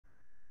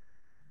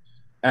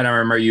And I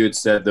remember you had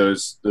said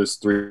those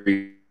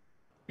three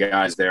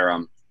guys there,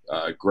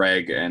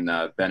 Greg and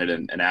Bennett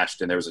and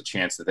Ashton. There was a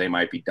chance that they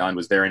might be done.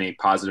 Was there any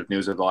positive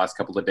news over the last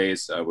couple of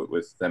days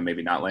with them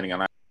maybe not landing on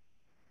that?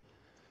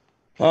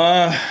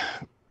 Uh,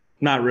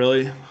 Not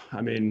really.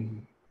 I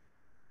mean,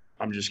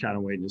 I'm just kind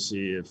of waiting to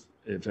see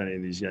if any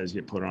of these guys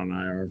get put on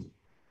IR.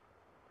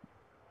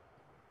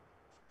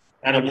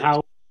 Adam,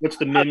 How what's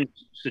the Mims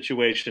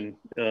situation?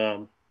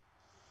 Yeah,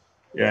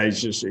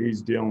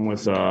 he's dealing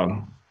with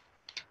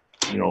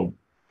you know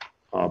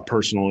a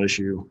personal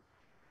issue.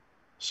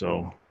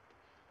 So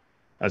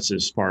that's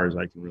as far as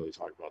I can really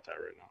talk about that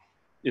right now.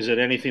 Is it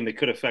anything that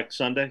could affect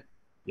Sunday?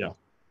 Yeah.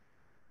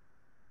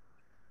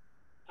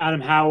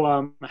 Adam,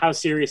 how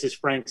serious is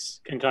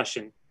Frank's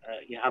concussion?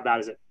 How bad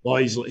is it? Well,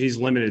 he's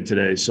limited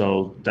today,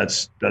 so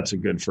that's a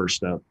good first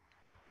step.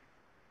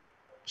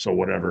 So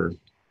whatever,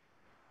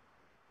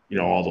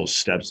 all those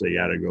steps they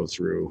got to go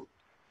through,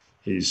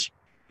 he's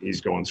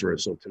going through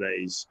it. So today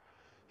he's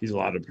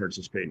allowed to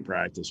participate in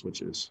practice,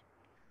 which is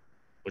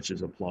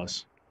a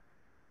plus.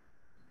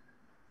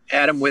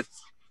 Adam, with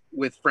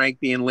Frank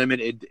being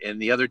limited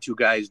and the other two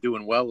guys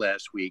doing well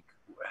last week,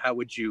 how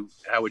would you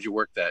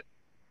work that?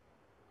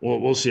 Well,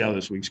 we'll see how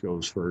this week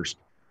goes first.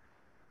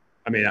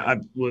 I mean,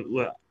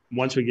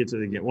 once we get to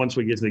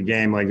the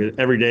game, like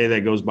every day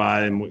that goes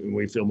by and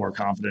we feel more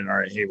confident. All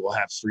right, hey, we'll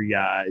have three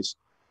guys,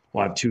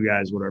 we'll have two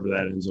guys, whatever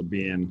that ends up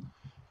being.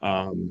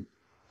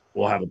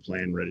 We'll have a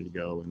plan ready to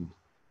go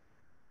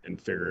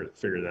and figure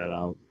that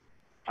out.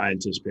 I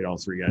anticipate all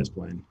three guys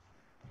playing.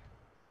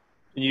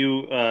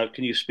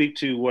 Can you speak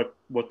to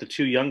what the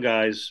two young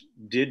guys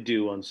did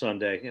do on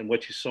Sunday and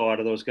what you saw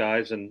out of those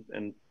guys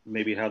and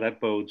maybe how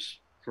that bodes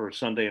for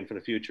Sunday and for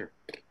the future?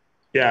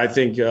 Yeah, I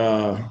think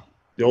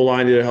the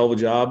O-line did a hell of a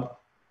job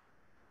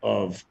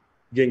of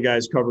getting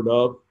guys covered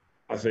up.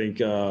 I think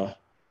the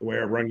way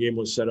our run game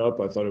was set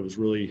up, I thought it was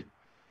really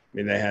 –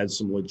 they had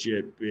some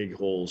legit big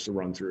holes to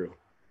run through.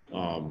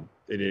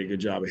 They did a good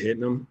job of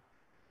hitting them.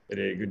 They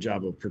did a good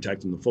job of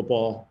protecting the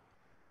football.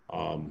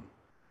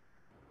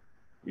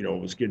 It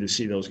was good to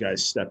see those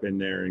guys step in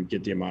there and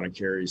get the amount of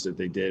carries that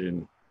they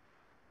did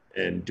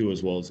and do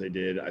as well as they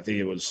did. I think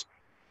it was,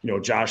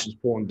 Josh was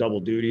pulling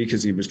double duty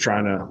because he was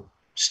trying to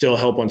still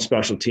help on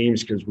special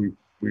teams because we've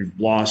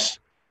lost,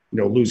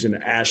 losing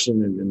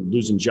Ashton and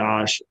losing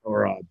Josh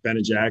or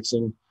Bennett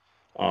Jackson.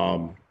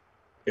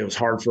 It was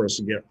hard for us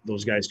to get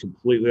those guys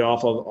completely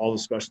off of all the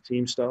special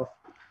team stuff.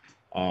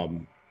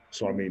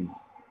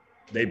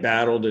 They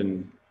battled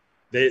and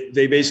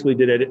they basically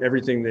did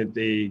everything that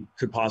they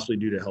could possibly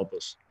do to help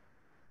us.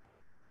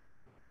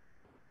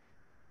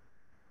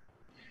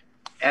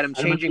 Adam,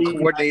 changing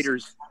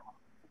coordinators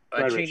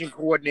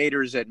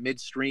at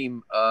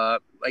midstream. How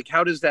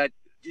does that?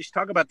 Just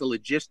talk about the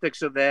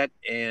logistics of that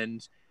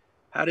and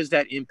how does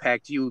that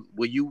impact you?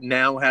 Will you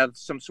now have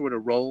some sort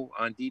of role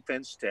on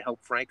defense to help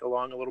Frank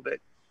along a little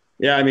bit?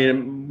 Yeah,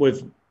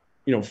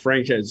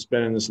 Frank has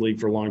been in this league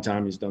for a long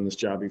time. He's done this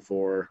job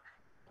before.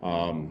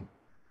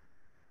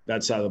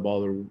 That side of the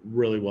ball, they're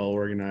really well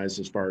organized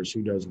as far as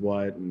who does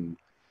what. And,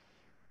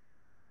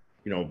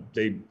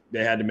 they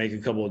had to make a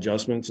couple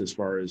adjustments as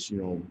far as,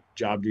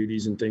 job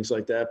duties and things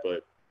like that.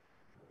 But,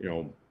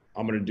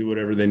 I'm going to do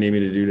whatever they need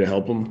me to do to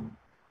help them.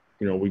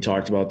 We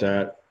talked about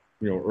that,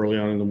 early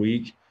on in the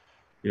week.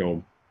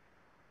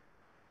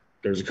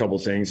 There's a couple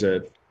of things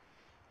that,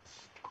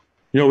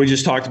 we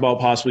just talked about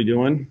possibly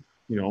doing,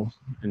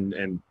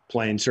 and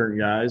playing certain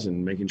guys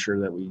and making sure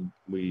that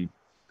we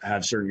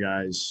have certain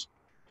guys,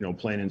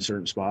 playing in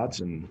certain spots.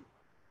 And,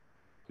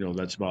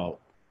 that's about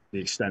the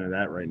extent of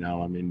that right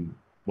now.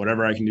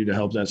 Whatever I can do to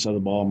help that side of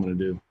the ball, I'm going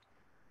to do.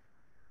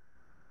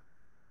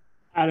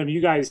 Adam,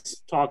 you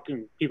guys talk,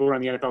 and people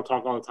around the NFL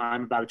talk all the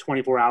time about a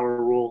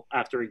 24-hour rule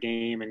after a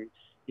game and,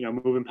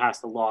 moving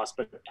past the loss.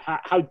 But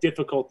how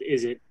difficult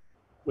is it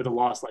with a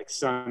loss like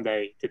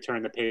Sunday to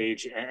turn the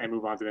page and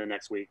move on to the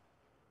next week?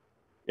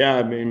 Yeah,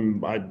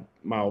 I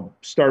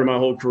started my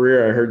whole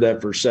career, I heard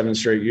that for 7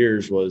 straight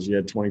years was you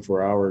had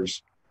 24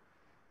 hours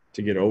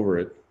to get over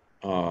it.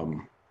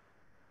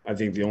 I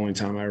think the only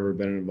time I've ever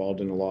been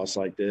involved in a loss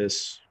like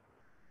this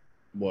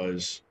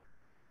was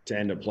to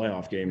end a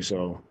playoff game.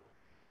 So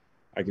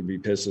I could be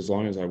pissed as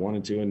long as I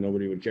wanted to and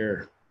nobody would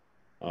care.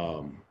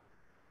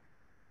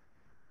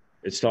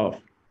 It's tough.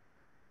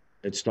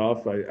 It's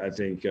tough. I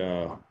think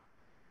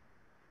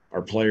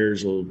our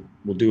players will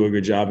do a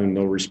good job and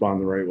they'll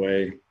respond the right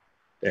way.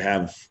 They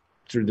have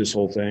through this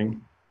whole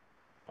thing.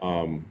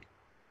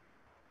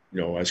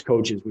 As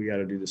coaches, we got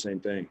to do the same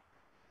thing.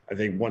 I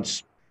think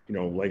once,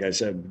 like I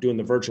said, doing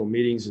the virtual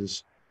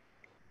meetings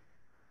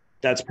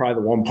that's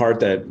probably the one part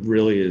that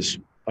really is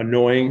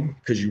annoying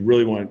because you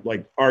really want,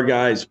 like, our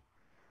guys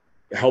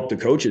help the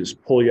coaches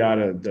pull you out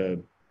of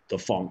the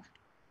funk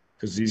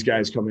because these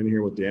guys come in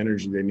here with the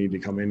energy they need to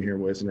come in here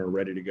with and are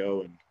ready to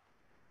go. And,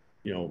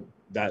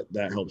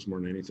 that helps more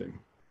than anything.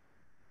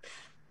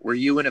 Were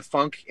you in a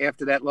funk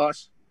after that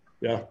loss?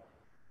 Yeah.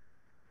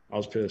 I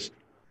was pissed.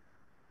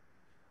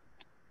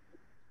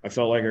 I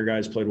felt like our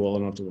guys played well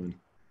enough to win.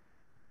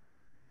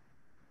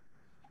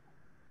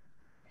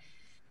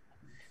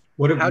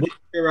 What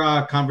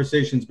your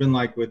conversations been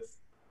like with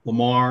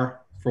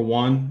Lamar for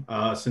one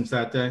since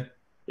that day?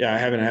 Yeah, I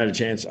haven't had a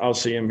chance. I'll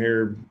see him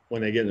here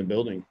when they get in the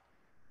building.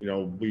 You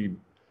know,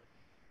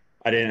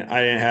 I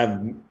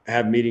didn't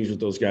have meetings with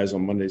those guys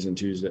on Monday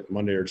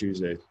or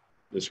Tuesday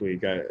this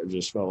week. I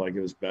just felt like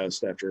it was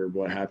best after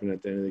what happened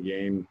at the end of the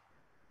game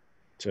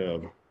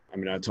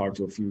I talked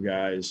to a few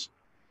guys.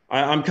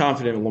 I'm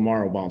confident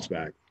Lamar will bounce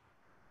back.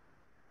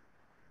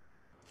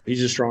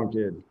 He's a strong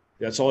kid.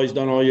 That's all he's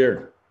done all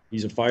year.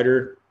 He's a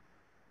fighter.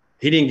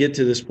 He didn't get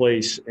to this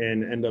place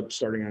and end up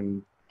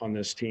starting on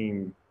this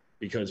team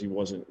because he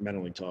wasn't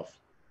mentally tough.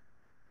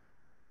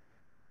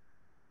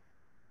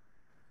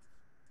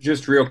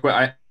 Just real quick,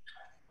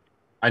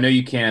 I know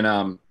you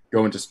can't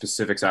go into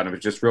specifics on it,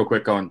 but just real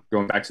quick going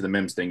back to the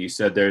Mims thing. You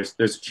said there's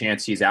a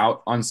chance he's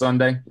out on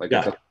Sunday.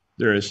 Yeah,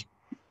 there is.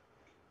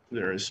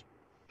 There is.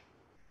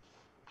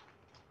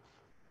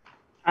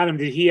 Adam,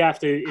 is he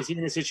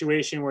in a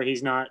situation where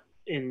he's not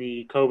in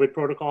the COVID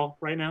protocol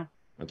right now?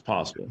 That's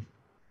possible.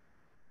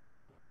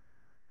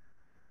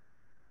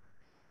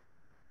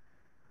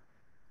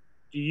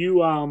 Do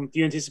you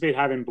anticipate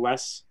having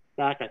Bless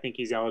back? I think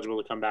he's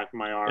eligible to come back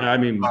from IR. Yeah, I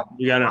mean,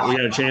 we got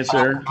a chance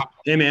there.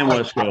 Him and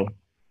Wesco.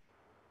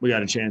 We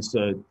got a chance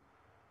to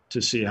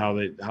see how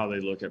they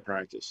look at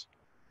practice.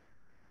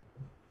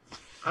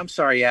 I'm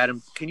sorry,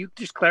 Adam. Can you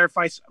just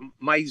clarify?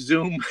 My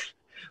Zoom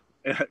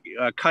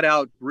cut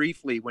out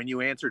briefly when you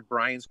answered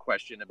Brian's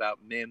question about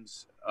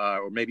Mims,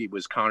 or maybe it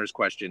was Connor's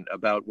question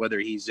about whether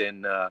he's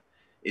in.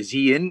 Is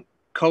he in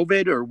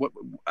COVID or what?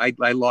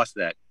 I lost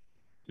that.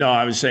 No,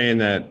 I was saying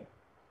that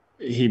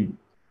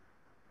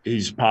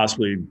he's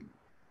possibly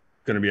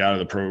going to be out of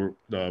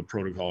the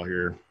protocol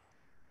here.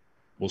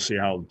 We'll see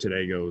how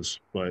today goes,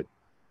 but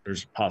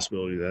there's a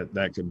possibility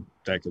that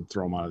could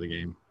throw him out of the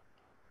game.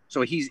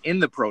 So he's in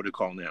the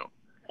protocol now.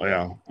 Oh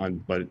yeah,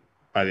 but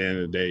by the end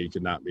of the day, he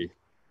could not be.